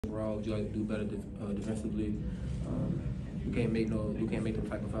overall, would you like to do better defensively? We can't make them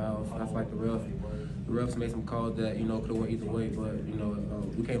type of fouls. That's like the refs. The refs made some calls that could have went either way, but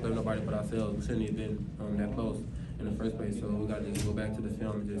we can't blame nobody but ourselves. We shouldn't have been that close in the first place. So we got to just go back to the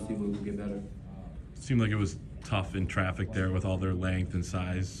film and just see where we can get better. Seemed like it was tough in traffic there with all their length and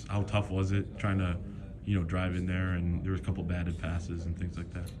size. How tough was it trying to, drive in there? And there was a couple batted passes and things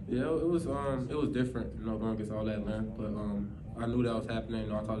like that. Yeah, it was different, going against all that length. But I knew that was happening.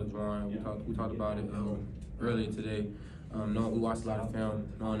 I talked to Juwan. We talked about it earlier today. We watched a lot of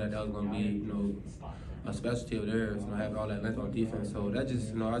film, knowing that was going to be, a specialty of theirs, having all that length on defense. So that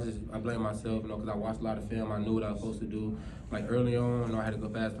just, I blame myself, because I watched a lot of film. I knew what I was supposed to do. Like early on, I had to go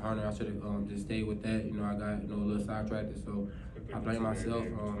past the Hunter. I should have just stayed with that. I got a little sidetracked. So I blame myself,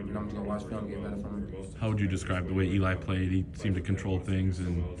 and I'm just gonna watch film and get better from it. How would you describe the way Eli played? He seemed to control things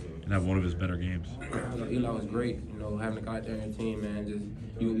and have one of his better games. Eli was great. Having a guy out there on your team, man. Just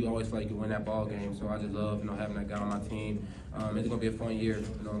you always feel like you win that ball game. So I just love having that guy on my team. It's gonna be a fun year.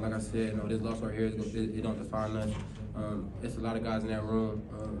 Like I said, this loss right here it don't define us. It's a lot of guys in that room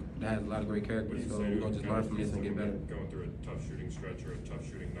that has a lot of great characters. So we're gonna just learn from this and get better. Going through a tough shooting stretch or a tough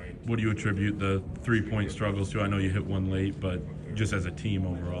shooting night. What do you attribute the 3-point struggles to? I know you hit one late, but just as a team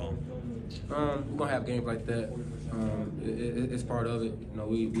overall. We're gonna have games like that. It's part of it.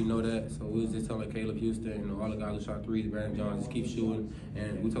 We know that. So we was just telling Caleb Houston, all the guys who shot threes, Brandon Jones, just keep shooting.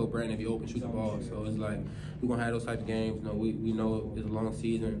 And we told Brandon if you open, shoot the ball. So it's like we're gonna have those type of games. We know it's a long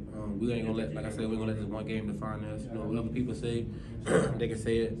season. We ain't gonna let, like I said, we ain't gonna let this one game define us. What other people say, they can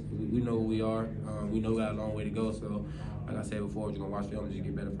say it. We know who we are. We know we got a long way to go. So like I said before, we're just gonna watch film and just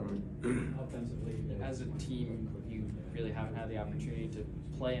get better from it. Offensively, as a team, you really haven't had the opportunity to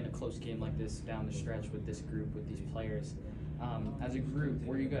play in a close game like this down the stretch with this group, with these players. As a group,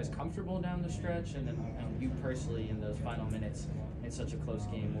 were you guys comfortable down the stretch? And then you personally in those final minutes in such a close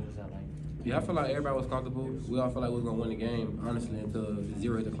game, what was that like? Yeah, I feel like everybody was comfortable. We all felt like we was going to win the game, honestly, until the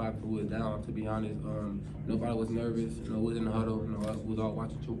 0 at the clock we was down, to be honest. Nobody was nervous. We was in the huddle. We was all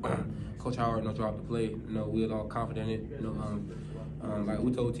watching Coach Howard drop the play. We was all confident in it. Like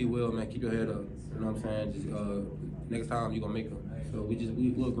we told T. Will, man, keep your head up. You know what I'm saying? Just next time you're going to make them. So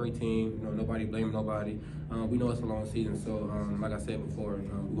we're a great team. Nobody blaming nobody. We know it's a long season. So like I said before,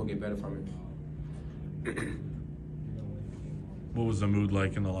 we're going to get better from it. What was the mood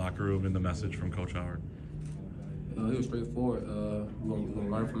like in the locker room and the message from Coach Howard? He was straightforward. We're gonna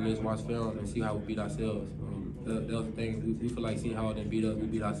learn from this, watch film, and see how we beat ourselves. That was the thing. We feel like seeing how they beat us, we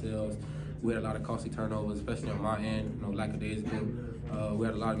beat ourselves. We had a lot of costly turnovers, especially on my end, lackadaisical. We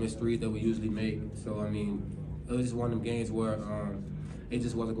had a lot of missed threes that we usually make. So, it was just one of them games where it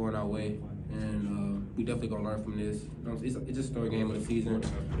just wasn't going our way. And we definitely gonna learn from this. It's just a third game of the season,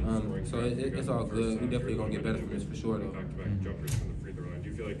 so it's all good. We definitely gonna get better from this for sure. Though. Back-to-back jumpers from the free throw line. Do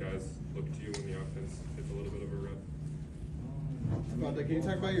you feel like guys look to you when the offense gets a little bit of a rep? DeVante, can you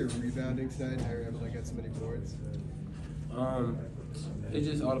talk about your rebounding side and how you're able to get so many boards? It's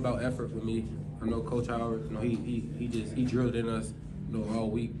just all about effort for me. I know Coach Howard. He drilled in us, all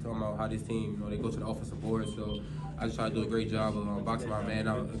week talking about how this team, they go to the offensive board. So I just try to do a great job of boxing my man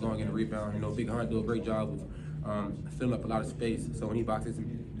out and going in the rebound. Big Hunt do a great job of filling up a lot of space. So when he boxes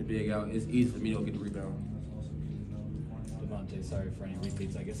the big out, it's easy for me to go get the rebound. DeVante, sorry for any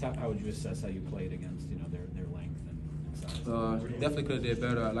repeats. I guess how would you assess how you played against their length and size? Definitely could have did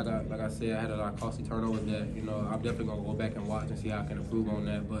better. Like I said, I had a lot of costly turnovers that I'm definitely gonna go back and watch and see how I can improve on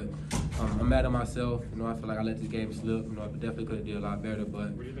that. But I'm mad at myself. I feel like I let this game slip. I definitely could have did a lot better.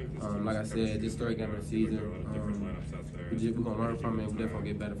 But like I said, this third game of the season, we're gonna learn from it. We're definitely gonna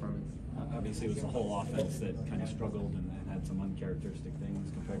get better from it. Obviously, it was the whole offense that kind of struggled and had some uncharacteristic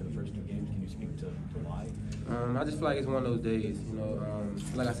things compared to the first two games. Can you speak to why? I just feel like it's one of those days.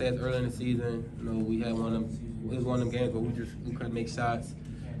 Like I said, it's early in the season. We had one of them. It was one of them games where we couldn't make shots.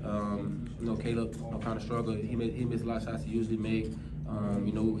 Caleb kind of struggled. He missed a lot of shots he usually make.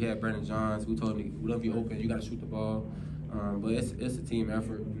 We had Brandon Johns. We told him, "We don't be open. You got to shoot the ball." But it's a team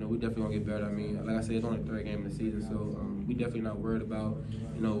effort. We definitely gonna get better. Like I said, it's only the third game of the season, so we definitely not worried about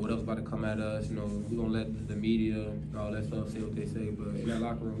what else about to come at us. We gonna let the media and all that stuff say what they say. But in that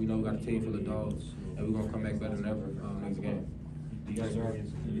locker room, we know we got a team full of dogs, and we're gonna come back better than ever next game.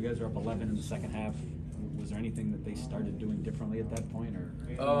 You guys are up 11 in the second half. Was there anything that they started doing differently at that point, or?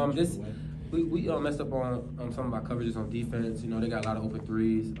 We messed up on some of our coverages on defense. They got a lot of open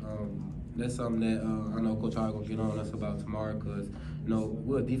threes. That's something that I know Coach Howard gonna get on us about tomorrow, because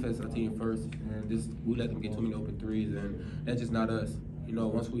we're a defensive team first, and we let them get too many open threes, and that's just not us.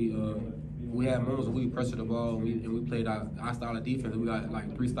 Once we had moments where we pressured the ball and we played our style of defense, we got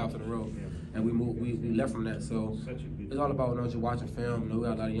like 3 stops in a row. and we left from that. So it's all about just watching film. We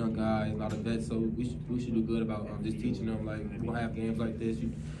got a lot of young guys, a lot of vets, so we should do good about just teaching them. Like, we're gonna have games like this.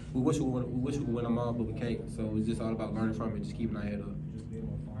 We wish we could win them all, but we can't. So it's just all about learning from it, just keeping our head up.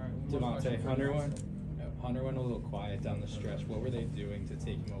 DeVante, Hunter went a little quiet down the stretch. What were they doing to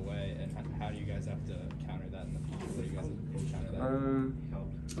take him away, and how do you guys have to counter that in the future? What do you guys have to counter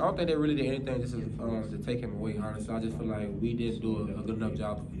that? I don't think they really did anything just to take him away, honestly. I just feel like we did do a good enough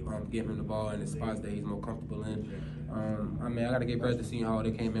job of getting him the ball in the spots that he's more comfortable in. I mean, I got to give credit to Seton Hall.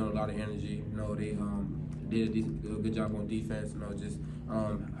 They came in with a lot of energy. They did a good job on defense, just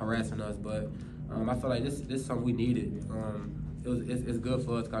harassing us. But I feel like this is something we needed. It's good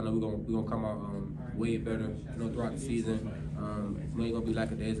for us. I know we're gonna come out way better, throughout the season. We ain't gonna be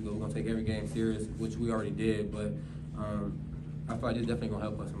like a days ago. We're gonna take every game serious, which we already did. But I feel like this definitely gonna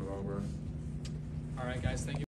help us in the long run. All right, guys, thank you.